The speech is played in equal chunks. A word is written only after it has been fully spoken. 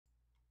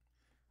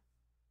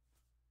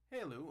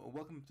Hey Lou,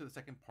 welcome to the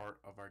second part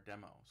of our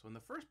demo. So in the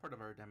first part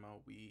of our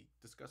demo, we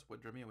discussed what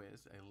Dremio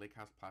is, a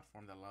lakehouse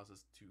platform that allows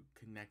us to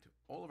connect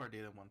all of our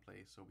data in one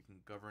place so we can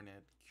govern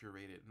it,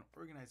 curate it, and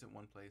organize it in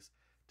one place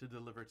to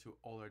deliver to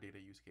all our data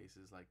use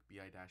cases like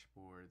BI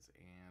dashboards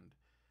and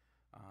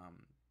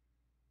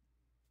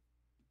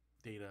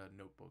data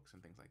notebooks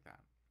and things like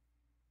that.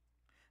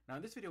 Now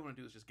in this video, what I want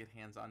to do is just get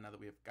hands-on now that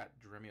we have got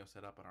Dremio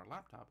set up on our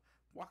laptop,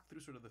 walk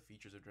through sort of the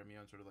features of Dremio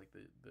and sort of like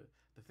the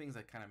things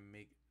that kind of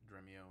make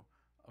Dremio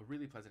a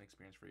really pleasant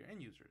experience for your end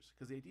users.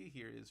 Because the idea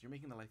here is you're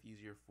making the life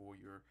easier for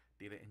your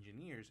data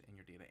engineers and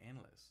your data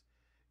analysts.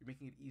 You're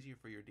making it easier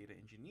for your data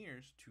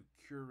engineers to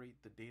curate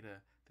the data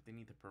that they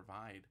need to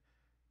provide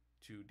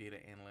to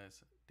data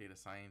analysts, data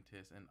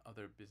scientists, and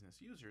other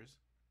business users.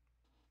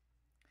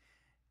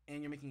 And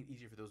you're making it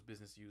easier for those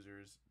business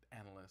users,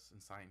 analysts, and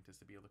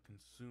scientists to be able to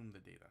consume the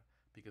data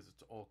because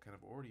it's all kind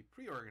of already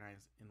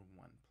pre-organized in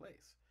one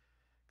place.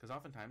 Because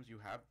oftentimes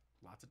you have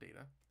lots of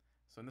data.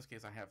 So in this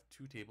case, I have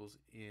two tables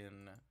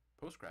in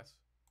Postgres.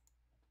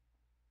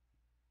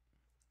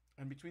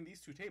 And between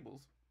these two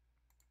tables,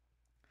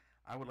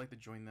 I would like to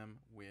join them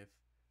with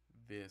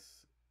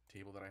this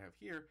table that I have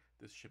here,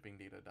 this shipping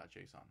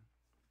data.json.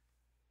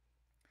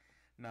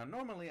 Now,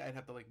 normally I'd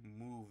have to like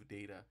move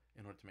data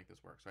in order to make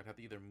this work. So I'd have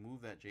to either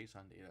move that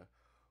JSON data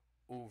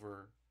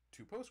over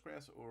to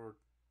Postgres or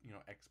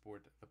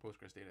export the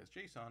Postgres data as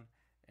JSON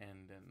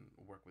and then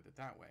work with it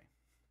that way.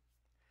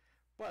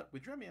 But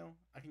with Dremio,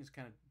 I can just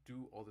kind of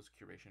do all this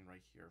curation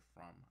right here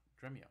from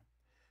Dremio.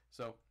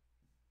 So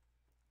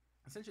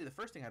essentially the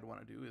first thing I'd want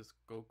to do is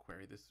go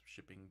query this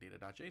shipping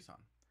data.json.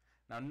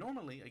 Now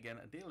normally, again,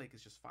 a data lake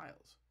is just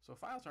files. So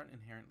files aren't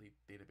inherently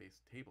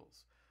database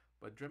tables.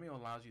 But Dremio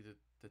allows you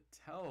to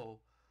tell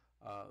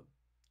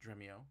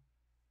Dremio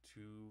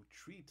to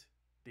treat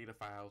data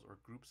files or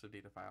groups of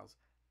data files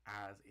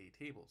as a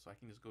table. So I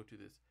can just go to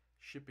this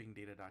shipping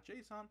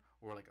data.json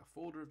or like a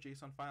folder of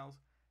JSON files,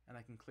 and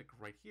I can click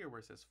right here where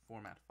it says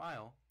format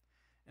file,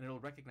 and it'll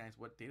recognize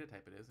what data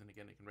type it is. And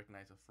again, it can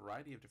recognize a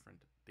variety of different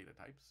data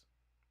types.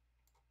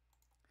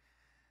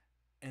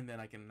 And then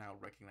I can now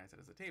recognize it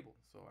as a table.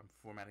 So I'm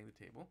formatting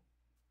the table.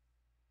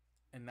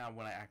 And now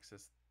when I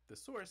access the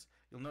source,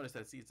 you'll notice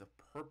that it's a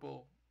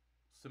purple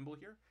symbol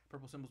here.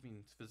 Purple symbols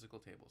means physical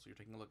table. So you're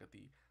taking a look at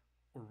the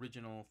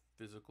original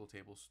physical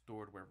table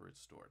stored wherever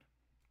it's stored.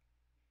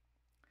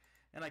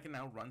 And I can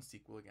now run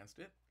SQL against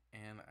it,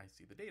 and I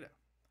see the data.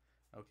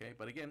 Okay,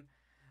 but again,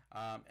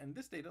 and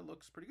this data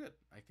looks pretty good.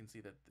 I can see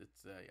that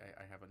it's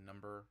I have a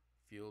number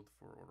field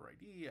for order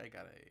ID. I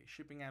got a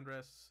shipping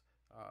address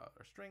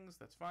or strings.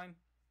 That's fine.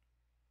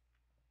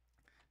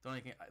 The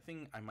only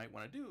thing I might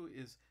want to do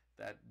is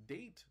that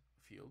date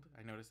field.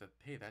 I notice that,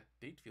 hey, that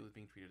date field is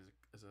being treated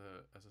as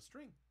a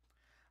string.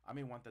 I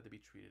may want that to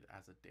be treated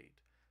as a date.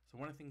 So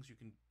one of the things you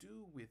can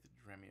do with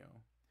Dremio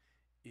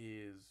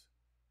is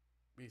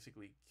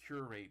basically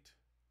curate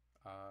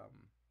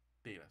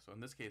data. So in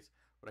this case,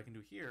 what I can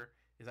do here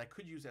is I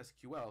could use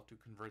SQL to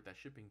convert that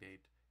shipping date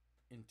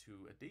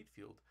into a date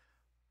field,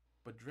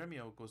 but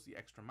Dremio goes the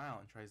extra mile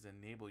and tries to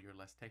enable your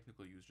less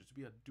technical users to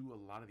be able to do a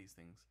lot of these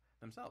things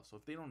themselves. So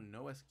if they don't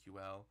know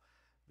SQL,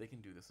 they can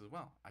do this as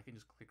well. I can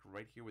just click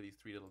right here where these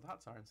three little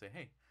dots are and say,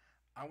 hey,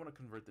 I want to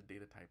convert the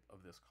data type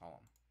of this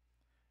column.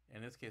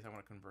 In this case, I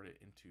want to convert it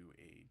into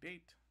a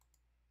date.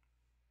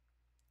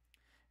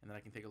 And then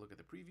I can take a look at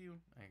the preview.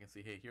 And I can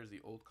see, hey, here's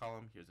the old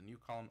column, here's a new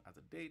column as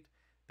a date.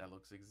 That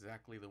looks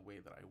exactly the way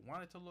that I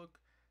want it to look.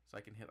 So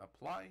I can hit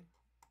apply.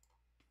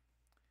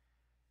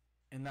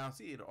 And now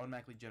see, it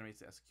automatically generates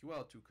the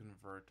SQL to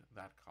convert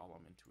that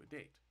column into a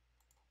date.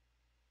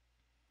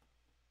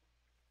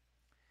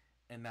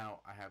 And now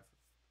I have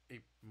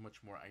a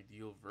much more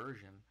ideal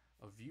version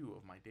of view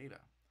of my data.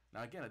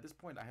 Now again, at this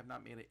point, I have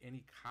not made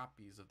any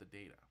copies of the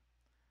data.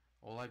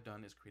 All I've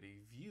done is create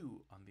a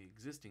view on the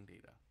existing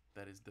data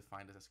that is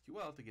defined as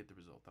SQL to get the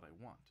result that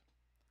I want.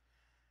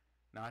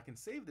 Now I can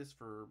save this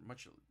for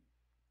much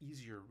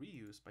easier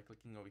reuse by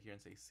clicking over here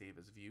and say save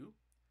as view,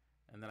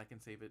 and then I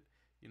can save it,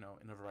 in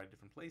a variety of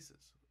different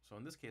places. So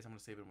in this case, I'm going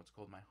to save it in what's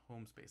called my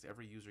home space.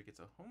 Every user gets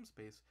a home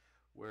space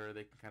where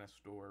they can kind of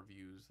store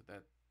views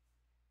that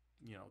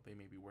they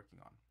may be working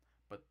on.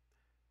 But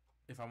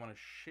if I want to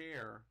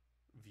share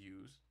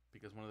views,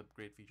 because one of the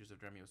great features of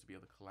Dremio is to be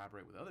able to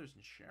collaborate with others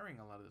and sharing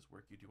a lot of this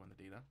work you do on the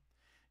data,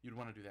 you'd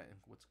want to do that in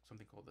what's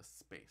something called a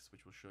space,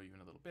 which we'll show you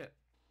in a little bit.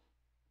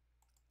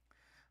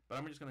 But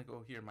I'm just going to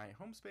go here in my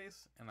home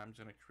space, and I'm just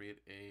going to create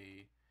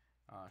a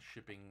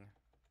shipping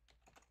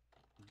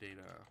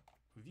data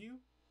view.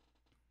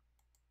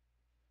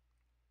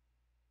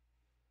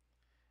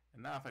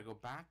 And now if I go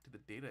back to the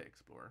Data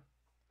Explorer,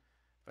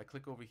 if I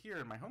click over here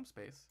in my home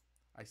space,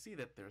 I see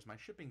that there's my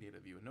shipping data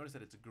view. And notice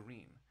that it's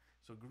green.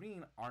 So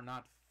green are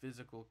not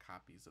physical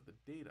copies of the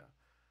data.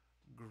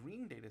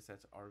 Green data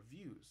sets are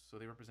views. So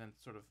they represent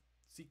sort of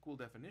SQL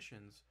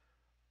definitions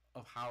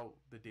of how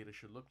the data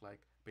should look like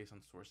based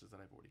on sources that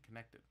I've already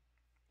connected.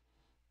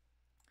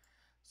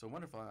 So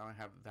wonderful. Now I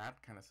have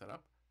that kind of set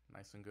up,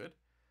 nice and good.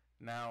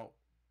 Now,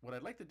 what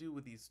I'd like to do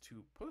with these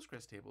two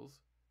Postgres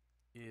tables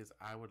is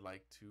I would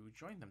like to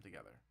join them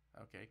together.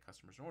 Okay,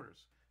 customers and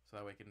orders. So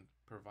that way I can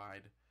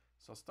provide,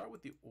 so I'll start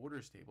with the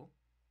orders table.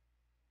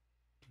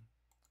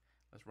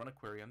 Let's run a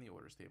query on the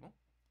orders table.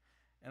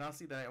 And I'll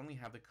see that I only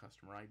have the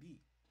customer ID.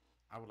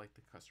 I would like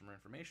the customer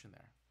information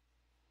there.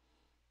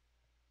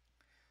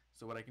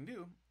 So what I can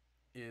do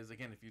is,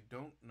 again, if you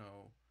don't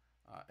know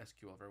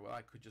SQL very well,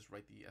 I could just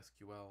write the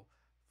SQL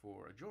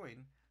for a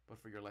join, but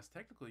for your less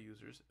technical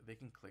users, they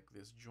can click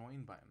this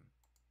join button.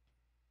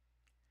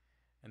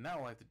 And now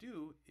all I have to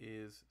do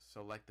is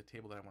select the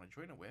table that I want to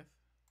join it with.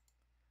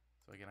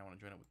 So again, I want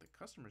to join it with the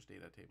customers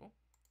data table.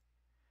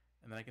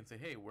 And then I can say,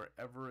 hey,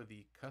 wherever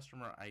the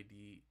customer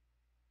ID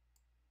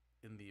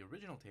in the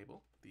original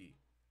table, the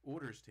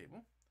orders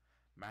table,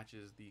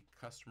 matches the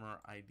customer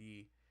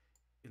ID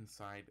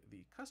inside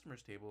the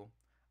customers table,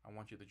 I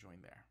want you to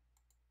join there.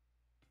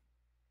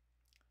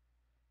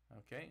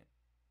 Okay.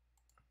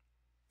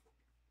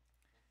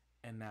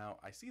 And now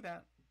I see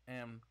that,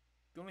 and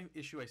the only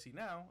issue I see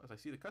now is I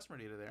see the customer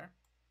data there,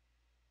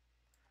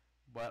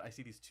 but I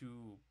see these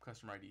two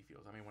customer ID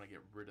fields. I may want to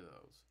get rid of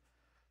those.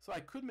 So I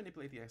could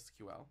manipulate the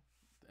SQL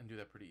and do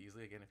that pretty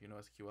easily. Again, if you know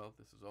SQL,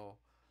 this is all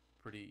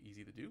pretty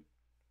easy to do.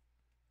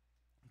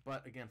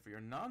 But again, for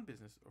your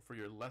non-business or for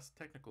your less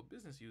technical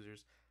business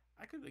users,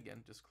 I could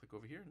again just click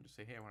over here and just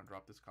say, hey, I want to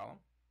drop this column.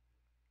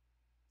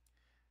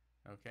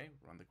 Okay,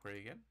 run the query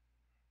again,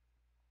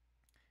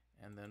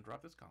 and then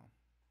drop this column.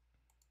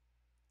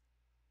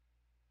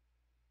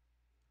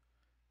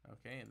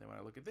 Okay, and then when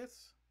I look at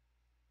this,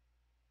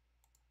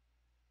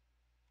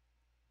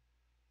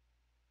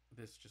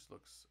 this just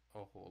looks a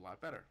whole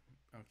lot better.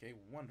 Okay,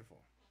 wonderful.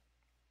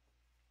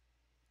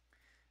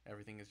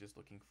 Everything is just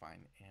looking fine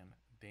and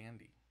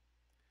dandy.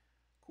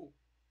 Cool.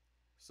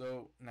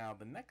 So now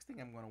the next thing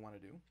I'm going to want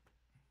to do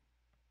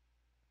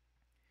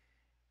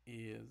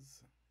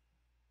is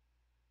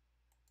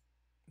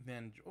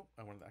then, oh,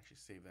 I wanted to actually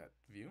save that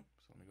view.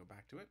 So let me go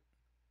back to it.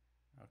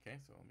 Okay,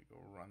 so let me go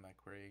run that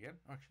query again.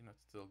 Actually, no,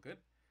 it's still good.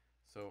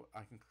 So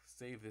I can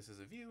save this as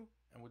a view,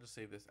 and we'll just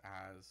save this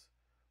as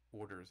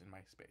orders in my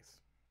space.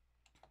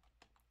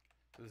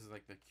 So this is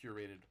like the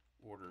curated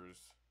orders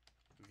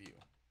view.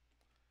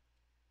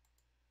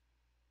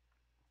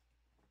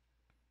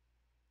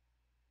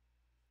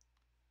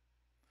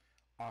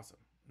 Awesome.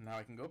 Now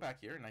I can go back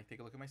here and I take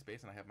a look at my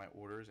space, and I have my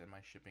orders and my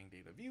shipping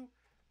data view.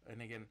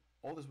 And again,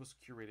 all this was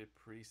curated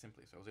pretty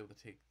simply. So I was able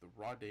to take the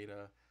raw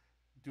data,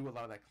 do a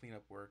lot of that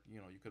cleanup work. You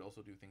know, you could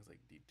also do things like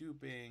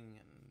deduping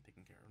and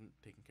taking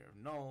care of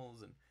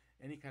nulls and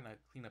any kind of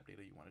cleanup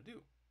data you want to do.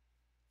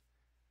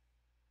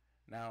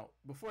 Now,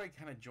 before I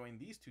kind of join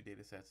these two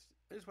data sets,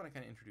 I just want to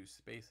kind of introduce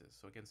spaces.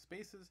 So again,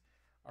 spaces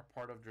are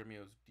part of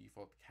Dremio's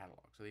default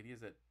catalog. So the idea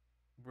is that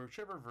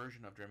whichever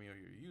version of Dremio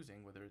you're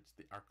using, whether it's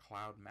our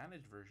cloud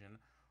managed version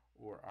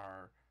or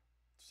our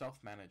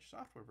self-managed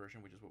software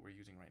version, which is what we're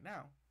using right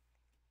now,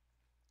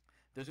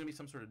 there's going to be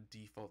some sort of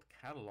default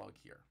catalog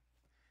here.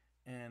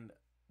 And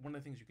one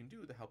of the things you can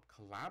do to help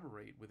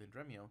collaborate within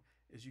Dremio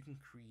is you can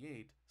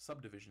create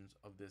subdivisions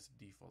of this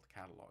default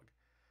catalog.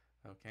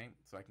 Okay,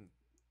 so I can,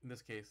 in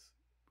this case,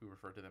 we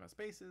refer to them as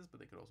spaces, but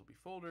they could also be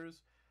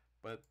folders.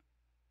 But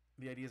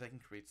the idea is I can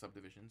create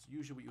subdivisions.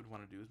 Usually what you would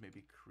want to do is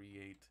maybe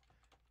create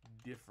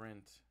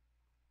different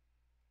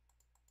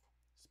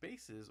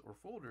spaces or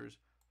folders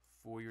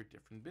for your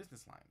different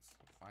business lines.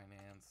 So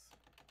finance,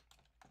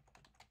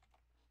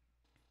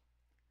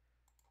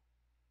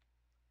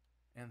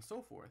 and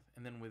so forth.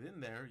 And then within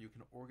there, you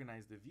can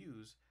organize the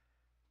views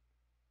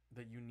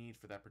that you need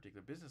for that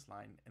particular business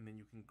line, and then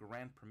you can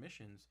grant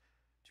permissions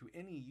to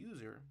any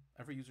user.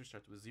 Every user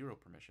starts with 0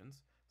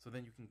 permissions, so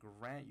then you can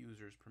grant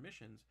users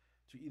permissions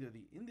to either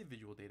the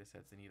individual data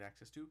sets they need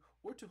access to,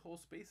 or to whole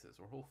spaces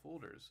or whole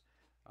folders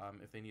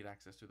if they need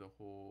access to the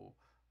whole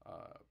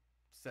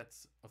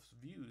sets of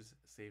views,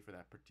 say, for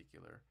that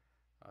particular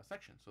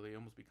section. So they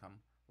almost become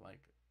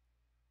like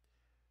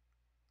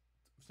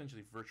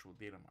essentially virtual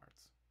data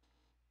marts.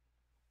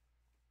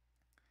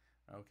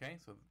 Okay,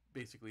 so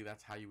basically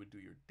that's how you would do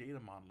your data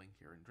modeling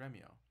here in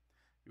Dremio.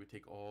 You would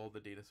take all the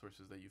data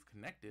sources that you've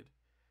connected,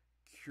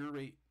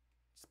 curate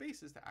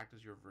spaces to act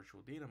as your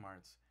virtual data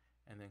marts,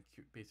 and then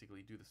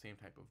basically do the same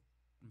type of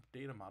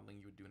data modeling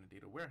you would do in a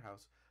data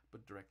warehouse,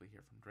 but directly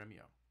here from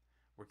Dremio.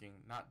 Working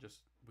not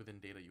just within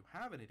data you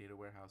have in a data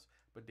warehouse,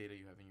 but data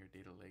you have in your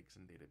data lakes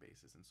and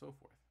databases and so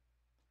forth.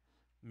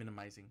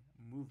 Minimizing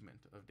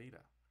movement of data.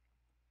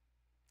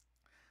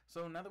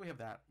 So now that we have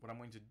that, what I'm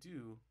going to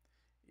do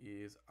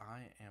is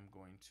I am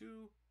going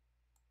to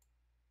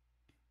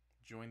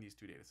join these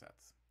two data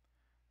sets.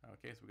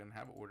 Okay, so we're going to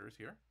have orders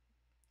here,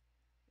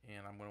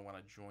 and I'm going to want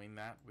to join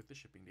that with the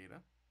shipping data.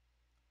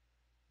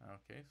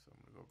 Okay, so I'm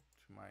going to go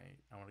to my,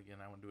 I want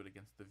to do it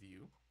against the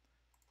view.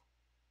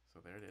 So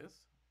there it is.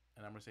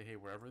 And I'm going to say, hey,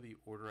 wherever the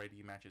order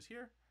ID matches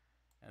here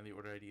and the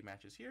order ID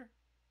matches here,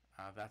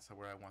 that's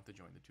where I want to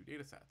join the two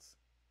data sets.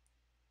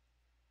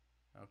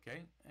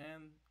 Okay,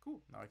 and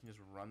cool. Now I can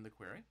just run the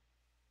query.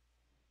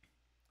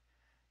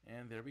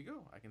 And there we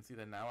go. I can see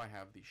that now I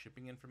have the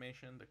shipping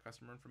information, the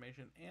customer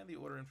information, and the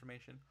order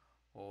information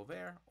all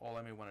there. All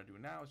I may want to do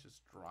now is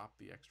just drop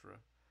the extra,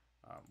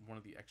 one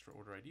of the extra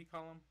order ID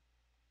column.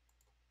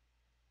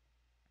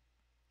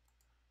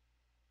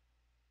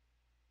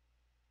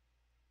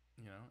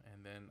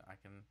 And then I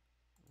can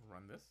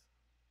run this.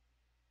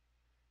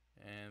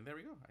 And there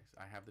we go.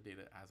 I have the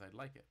data as I'd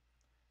like it.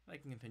 And I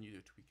can continue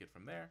to tweak it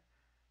from there.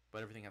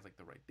 But everything has like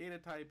the right data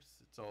types.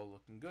 It's all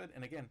looking good.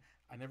 And again,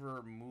 I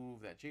never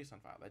move that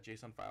JSON file. That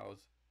JSON file is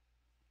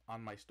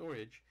on my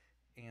storage,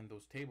 and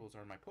those tables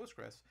are in my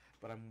Postgres,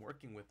 but I'm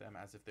working with them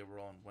as if they were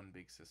all in one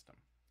big system.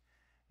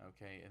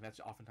 Okay, and that's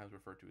oftentimes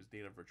referred to as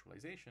data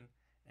virtualization,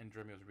 and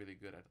Dremio is really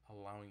good at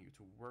allowing you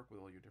to work with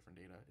all your different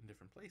data in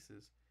different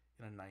places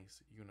in a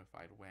nice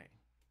unified way.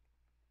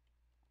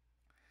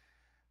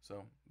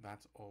 So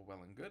that's all well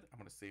and good. I'm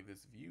going to save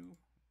this view.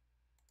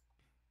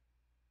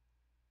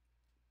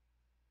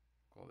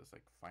 Call this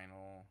like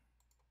final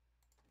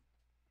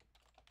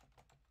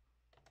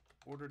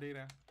order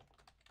data.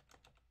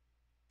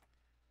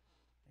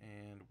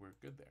 And we're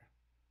good there.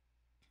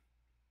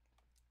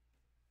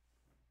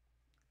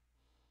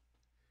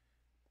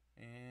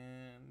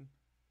 And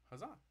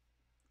huzzah.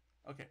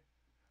 Okay,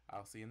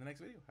 I'll see you in the next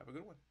video. Have a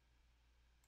good one.